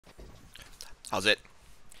How's it?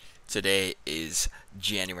 Today is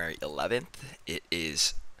January 11th. It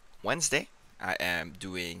is Wednesday. I am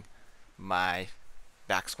doing my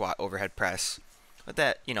back squat overhead press with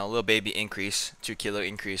that, little baby increase, 2 kilo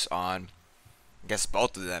increase on, I guess,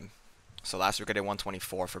 both of them. So last week I did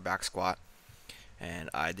 124 for back squat, and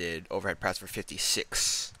I did overhead press for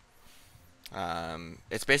 56.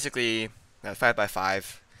 It's basically 5 by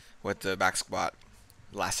 5 with the back squat.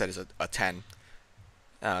 Last set is a 10.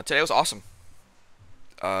 Today was awesome.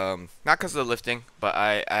 Not because of the lifting, but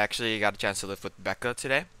I actually got a chance to lift with Becca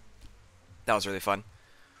today. That was really fun.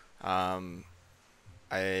 Um,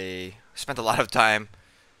 I spent a lot of time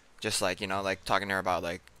just like talking to her about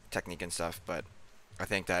like technique and stuff, but I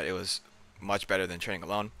think that it was much better than training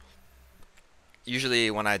alone.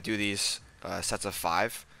 Usually when I do these sets of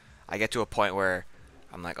 5, I get to a point where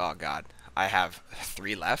I'm like, oh god, I have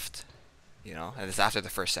 3 left, and it's after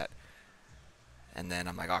the first set. And then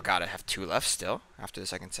I'm like, oh god, I have 2 left still after the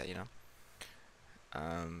second set.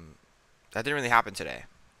 That didn't really happen today.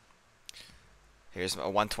 Here's a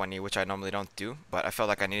 120, which I normally don't do, but I felt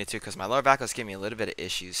like I needed to because my lower back was giving me a little bit of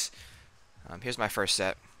issues. Here's my first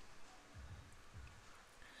set.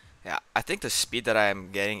 Yeah, I think the speed that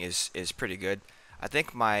I'm getting is pretty good. I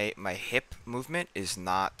think my hip movement is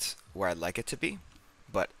not where I'd like it to be,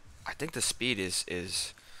 but I think the speed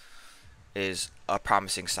is a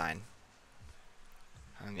promising sign.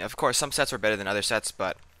 Of course, some sets were better than other sets,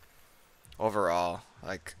 but overall,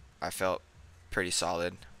 like, I felt pretty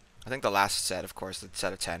solid. I think the last set, of course, the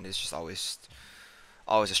set of 10 is just always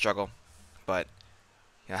a struggle. But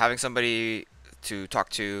having somebody to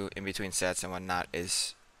talk to in between sets and whatnot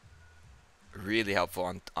is really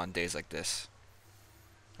helpful on days like this.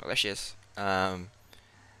 Oh, there she is. My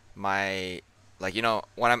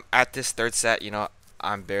when I'm at this third set,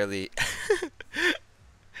 I'm barely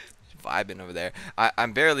vibing over there.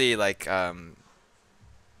 I'm barely like kind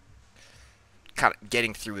of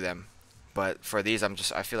getting through them. But for these,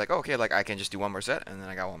 I feel like, oh, okay, like I can just do one more set, and then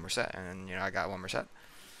I got one more set, and then I got one more set.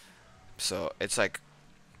 So it's like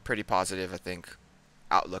pretty positive, I think,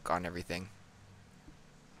 outlook on everything.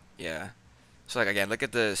 Yeah. So like again, look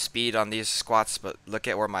at the speed on these squats, but look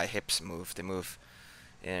at where my hips move. They move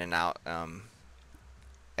in and out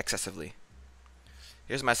excessively.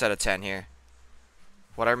 Here's my set of 10 here.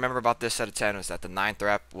 What I remember about this set of 10 was that the 9th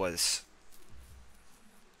rep was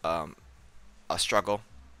a struggle.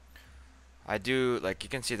 I do, like, you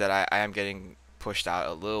can see that I am getting pushed out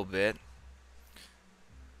a little bit,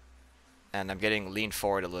 and I'm getting leaned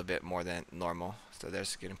forward a little bit more than normal, so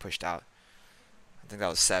there's getting pushed out. I think that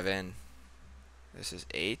was 7. This is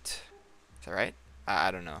 8. Is that right?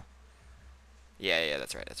 I don't know. Yeah,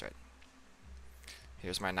 that's right.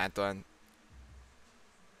 Here's my 9th one.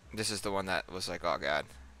 This is the one that was like, oh god.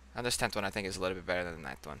 And this 10th one I think is a little bit better than the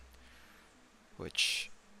 9th one,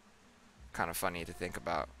 which kind of funny to think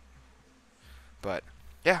about. But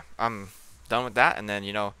yeah, I'm done with that, and then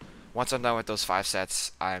once I'm done with those 5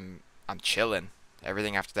 sets, I'm chilling.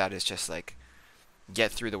 Everything after that is just like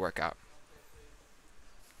get through the workout.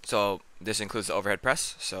 So this includes the overhead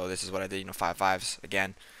press. So this is what I did, 5 5s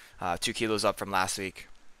again, 2 kilos up from last week.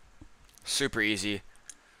 Super easy.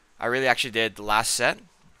 I really actually did the last set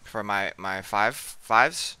for my 5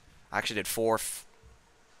 5s. I actually did 4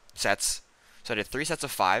 sets. So I did 3 sets of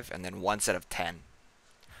 5 and then 1 set of 10.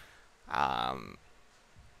 Um,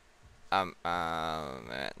 um, um,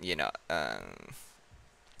 you know, um,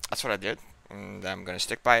 that's what I did, and I'm gonna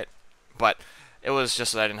stick by it. But it was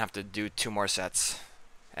just so that I didn't have to do 2 more sets,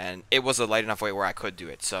 and it was a light enough weight where I could do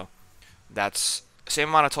it. So that's same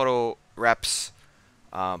amount of total reps,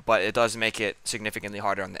 but it does make it significantly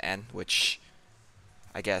harder on the end, which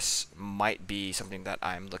I guess might be something that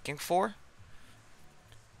I'm looking for.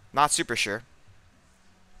 Not super sure.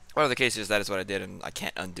 Whatever the case is, that is what I did, and I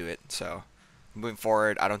can't undo it. So moving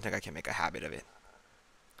forward, I don't think I can make a habit of it.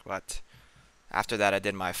 But after that, I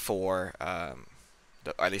did my 4, at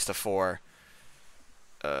least the 4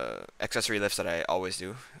 accessory lifts that I always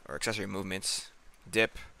do, or accessory movements: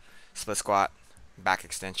 dip, split squat, back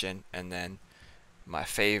extension, and then my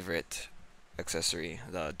favorite accessory,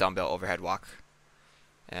 the dumbbell overhead walk.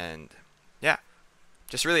 And yeah,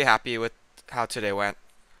 just really happy with how today went.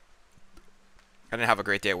 I didn't have a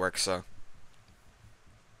great day at work, so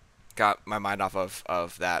got my mind off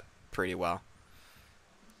of that pretty well.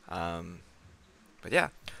 But yeah,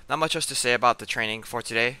 not much else to say about the training for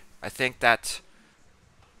today. I think that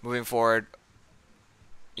moving forward,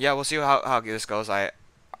 yeah, we'll see how this goes.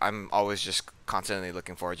 I'm always just constantly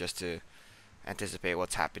looking forward just to anticipate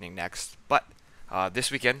what's happening next. But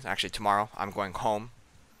this weekend, actually tomorrow, I'm going home.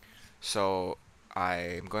 So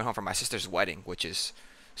I'm going home for my sister's wedding, which is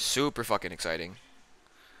Super fucking exciting.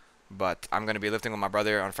 But I'm gonna be lifting with my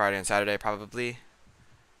brother on Friday and Saturday probably.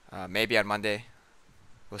 Maybe on Monday.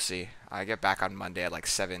 We'll see. I get back on Monday at like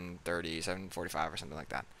 7:30, 7:45 or something like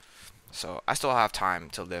that. So I still have time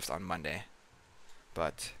to lift on Monday.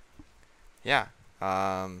 But yeah,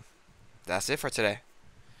 that's it for today.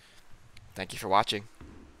 Thank you for watching.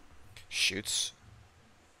 Shoots.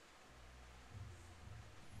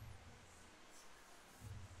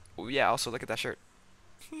 Oh yeah, also look at that shirt.